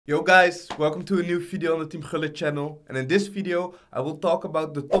Yo guys, welcome to a new video on the Team Gullit channel, and in this video I will talk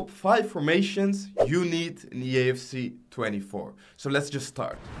about the top 5 formations you need in EAFC 24. So let's just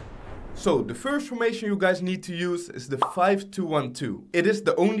start. So the first formation you guys need to use is the 5-2-1-2. It is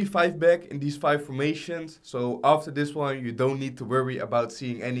the only 5-back in these 5 formations, so after this one you don't need to worry about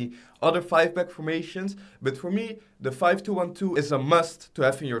seeing any other 5-back formations, but for me the 5-2-1-2 is a must to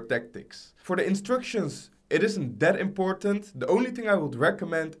have in your tactics. For the instructions, it isn't that important. The only thing I would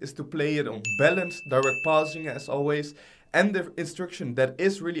recommend is to play it on balanced direct passing as always. And the instruction that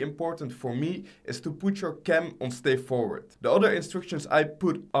is really important for me is to put your cam on stay forward. The other instructions I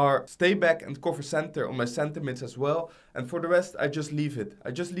put are stay back and cover center on my center mids as well. And for the rest, I just leave it.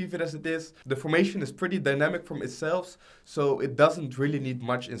 I just leave it as it is. The formation is pretty dynamic from itself, so it doesn't really need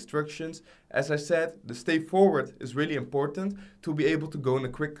much instructions. As I said, the stay forward is really important to be able to go in a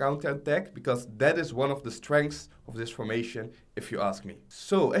quick counter attack, because that is one of the strengths of this formation, if you ask me.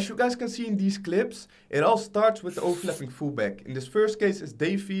 So, as you guys can see in these clips, it all starts with the overlapping fullback. In this first case is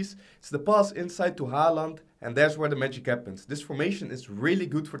Davies, it's the pass inside to Haaland, and there's where the magic happens. This formation is really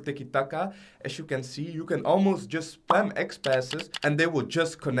good for tiki-taka. As you can see, you can almost just spam X passes and they will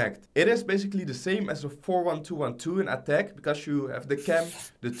just connect. It is basically the same as a 4-1-2-1-2 in attack, because you have the cam,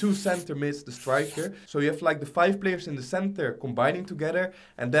 the 2 center mids, the striker. So you have like the 5 players in the center combining together,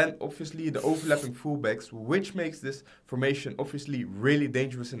 and then obviously the overlapping fullbacks, which makes this formation obviously really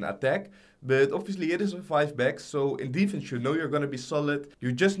dangerous in attack. But obviously it is a 5-back, so in defense you know you're going to be solid.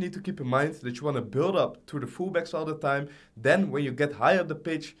 You just need to keep in mind that you want to build up to the fullbacks all the time. Then when you get high up the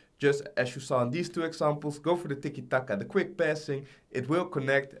pitch, just as you saw in these 2 examples, go for the tiki-taka, the quick passing. It will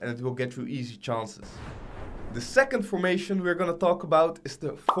connect and it will get you easy chances. The second formation we're going to talk about is the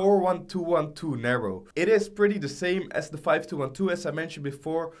 4-1-2-1-2 narrow. It is pretty the same as the 5-2-1-2 as I mentioned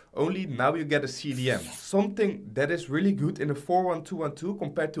before, only now you get a CDM. Something that is really good in the 4-1-2-1-2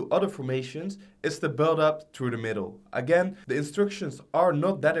 compared to other formations is the build up through the middle. Again, the instructions are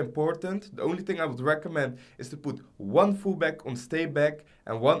not that important. The only thing I would recommend is to put 1 fullback on stay back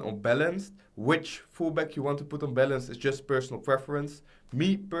and 1 on balanced. Which fullback you want to put on balance is just personal preference.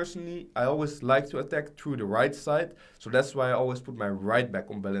 Me personally, I always like to attack through the right side, so that's why I always put my right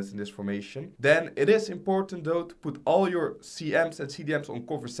back on balance in this formation. Then it is important though to put all your CMs and CDMs on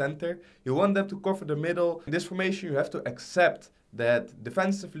cover center. You want them to cover the middle. In this formation you have to accept that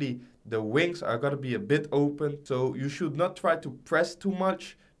defensively the wings are going to be a bit open, so you should not try to press too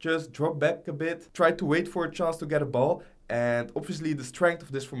much. Just drop back a bit, try to wait for a chance to get a ball, and obviously the strength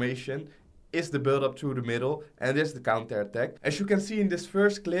of this formation is the build up through the middle, and is the counter attack. As you can see in this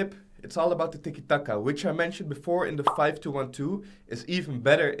first clip, it's all about the tiki-taka, which I mentioned before in the 5-2-1-2 is even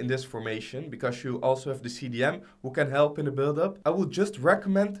better in this formation, because you also have the CDM who can help in the build up. I would just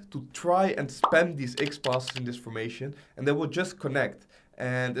recommend to try and spam these X passes in this formation, and they will just connect.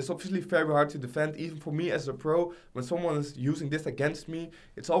 And it's obviously very hard to defend, even for me as a pro. When someone is using this against me,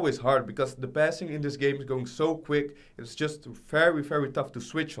 it's always hard, because the passing in this game is going so quick. It's just very, very tough to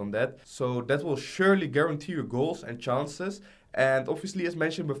switch on that. So that will surely guarantee you goals and chances. And obviously, as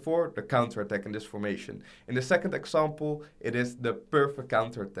mentioned before, the counter-attack in this formation. In the second example, it is the perfect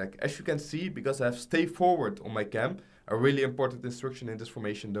counter-attack. As you can see, because I have stay forward on my cam, a really important instruction in this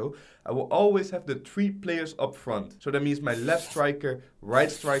formation though, I will always have the 3 players up front. So that means my left striker, right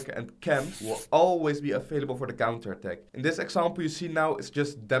striker and cam will always be available for the counter-attack. In this example you see now, it's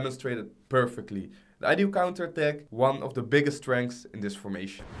just demonstrated perfectly. The ideal counter-attack, one of the biggest strengths in this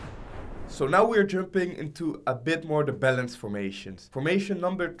formation. So now we're jumping into a bit more the balanced formations. Formation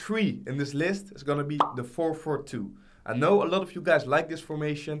number 3 in this list is going to be the 4-4-2. I know a lot of you guys like this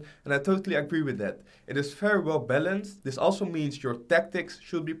formation, and I totally agree with that. It is very well balanced. This also means your tactics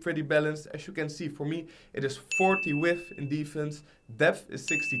should be pretty balanced. As you can see, for me, it is 40 width in defense, depth is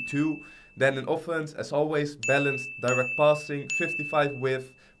 62. Then in offense, as always, balanced direct passing, 55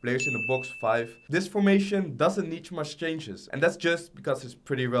 width, players in the box 5. This formation doesn't need much changes, and that's just because it's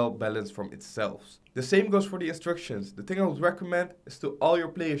pretty well balanced from itself. The same goes for the instructions. The thing I would recommend is to all your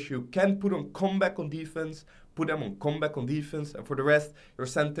players, you can put on comeback on defense, put them on comeback on defense, and for the rest, your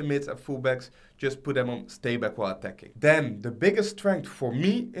center mids and fullbacks, just put them on stay back while attacking. Then, the biggest strength for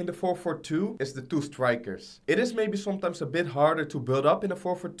me in the 4-4-2 is the 2 strikers. It is maybe sometimes a bit harder to build up in a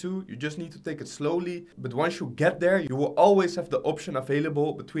 4-4-2, you just need to take it slowly, but once you get there, you will always have the option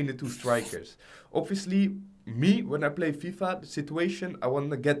available between the 2 strikers. Obviously, me, when I play FIFA, the situation I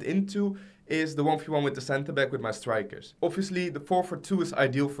want to get into is the 1v1 with the center back with my strikers. Obviously, the 4-4-2 is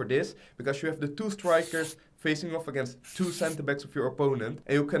ideal for this because you have the two strikers facing off against two center backs of your opponent,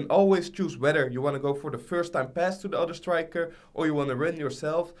 and you can always choose whether you want to go for the first time pass to the other striker or you want to run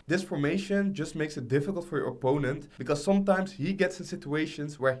yourself. This formation just makes it difficult for your opponent because sometimes he gets in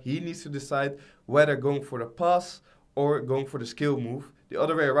situations where he needs to decide whether going for the pass or going for the skill move, the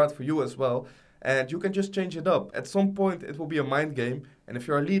other way around for you as well. And you can just change it up. At some point it will be a mind game, and if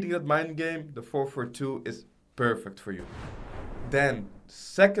you are leading that mind game, the 4-4-2 is perfect for you. Then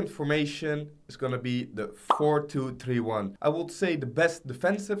second formation is going to be the 4-2-3-1. I would say the best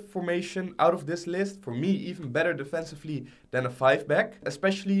defensive formation out of this list. For me, even better defensively than a 5-back.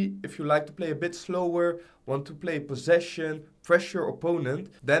 Especially if you like to play a bit slower, want to play possession, pressure your opponent,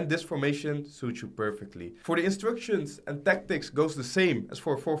 then this formation suits you perfectly. For the instructions and tactics goes the same as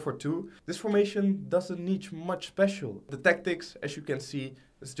for 4-4-2. This formation doesn't need much special. The tactics, as you can see,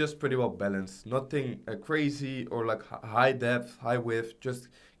 it's just pretty well balanced. Nothing crazy or like high depth, high width. Just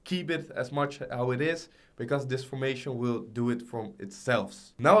keep it as much how it is because this formation will do it from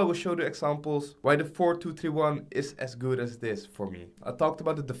itself. Now I will show the examples why the 4-2-3-1 is as good as this for me. I talked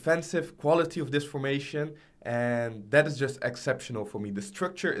about the defensive quality of this formation, and that is just exceptional for me. The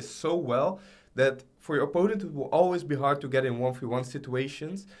structure is so well that for your opponent it will always be hard to get in 1v1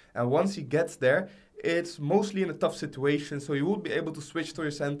 situations, and once he gets there, it's mostly in a tough situation, so you will be able to switch to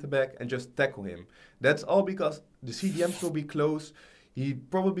your center back and just tackle him. That's all because the CDMs will be close. He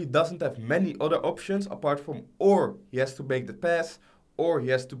probably doesn't have many other options apart from or he has to make the pass or he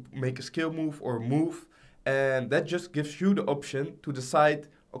has to make a skill move or move, and that just gives you the option to decide,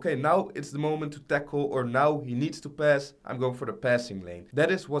 okay, now it's the moment to tackle, or now he needs to pass, I'm going for the passing lane.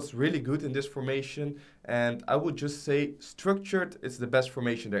 That is what's really good in this formation, and I would just say structured is the best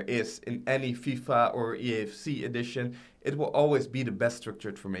formation there is. In any FIFA or EAFC edition, it will always be the best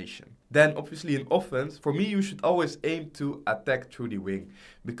structured formation. Then obviously in offense, for me you should always aim to attack through the wing.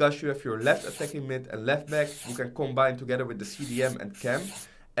 Because you have your left attacking mid and left back, you can combine together with the CDM and cam.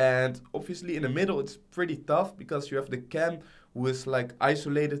 And obviously in the middle it's pretty tough because you have the cam who is like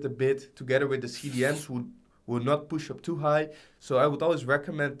isolated a bit together with the CDMs who will not push up too high. So I would always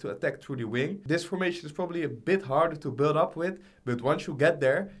recommend to attack through the wing. This formation is probably a bit harder to build up with, but once you get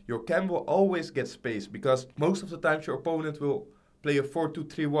there, your cam will always get space because most of the times your opponent will play a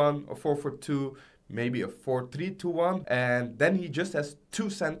 4-2-3-1 or 4-4-2, maybe a 4-3-2-1, and then he just has two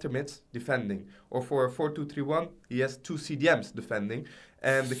center mids defending. Or for a 4-2-3-1, he has two CDMs defending,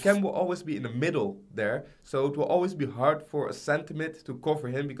 and the cam will always be in the middle there, so it will always be hard for a center mid to cover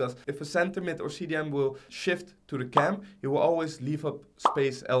him, because if a center mid or CDM will shift to the cam, he will always leave up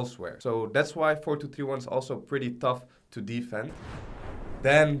space elsewhere. So that's why 4-2-3-1 is also pretty tough to defend.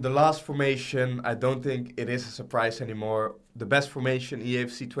 Then the last formation, I don't think it is a surprise anymore. The best formation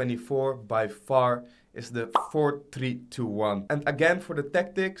EAFC 24 by far is the 4-3-2-1. And again, for the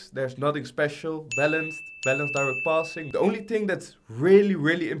tactics, there's nothing special. Balanced direct passing. The only thing that's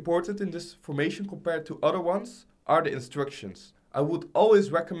really important in this formation compared to other ones are the instructions. I would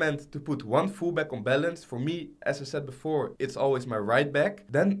always recommend to put one fullback on balance. For me, as I said before, it's always my right back.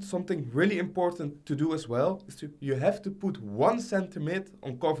 Then something really important to do as well is you have to put one center mid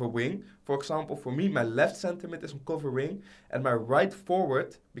on cover wing. For example, for me, my left center mid is on cover wing, and my right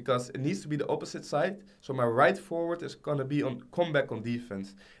forward, because it needs to be the opposite side, so my right forward is going to be on comeback on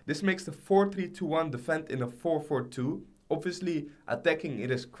defense. This makes the 4-3-2-1 defend in a 4-4-2. Obviously, attacking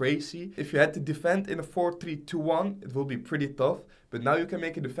it is crazy. If you had to defend in a 4-3-2-1, it will be pretty tough. But now you can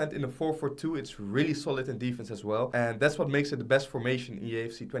make a defend in a 4-4-2. It's really solid in defense as well. And that's what makes it the best formation in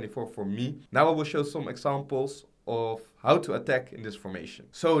EAFC 24 for me. Now I will show some examples of how to attack in this formation.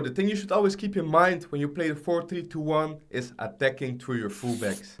 So the thing you should always keep in mind when you play the 4-3-2-1 is attacking through your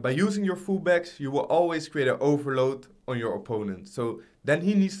fullbacks. By using your fullbacks, you will always create an overload on your opponent. So then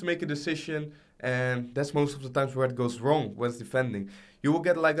he needs to make a decision, and that's most of the times where it goes wrong when it's defending. You will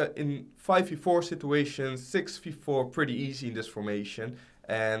get like in 5v4 situations, 6v4 pretty easy in this formation.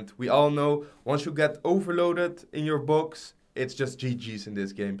 And we all know once you get overloaded in your box, it's just GG's in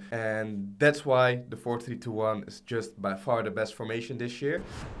this game. And that's why the 4-3-2-1 is just by far the best formation this year.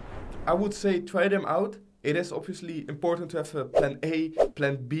 I would say try them out. It is obviously important to have a plan A,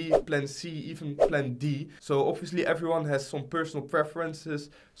 plan B, plan C, even plan D. So obviously everyone has some personal preferences.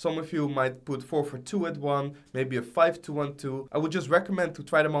 Some of you might put 4-4-2 at one, maybe a 5-2-1-2. I would just recommend to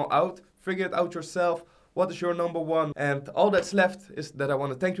try them all out, figure it out yourself. What is your number one? And all that's left is that I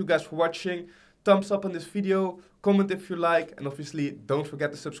want to thank you guys for watching. Thumbs up on this video, comment if you like, and obviously don't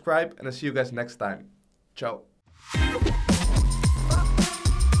forget to subscribe, and I'll see you guys next time. Ciao.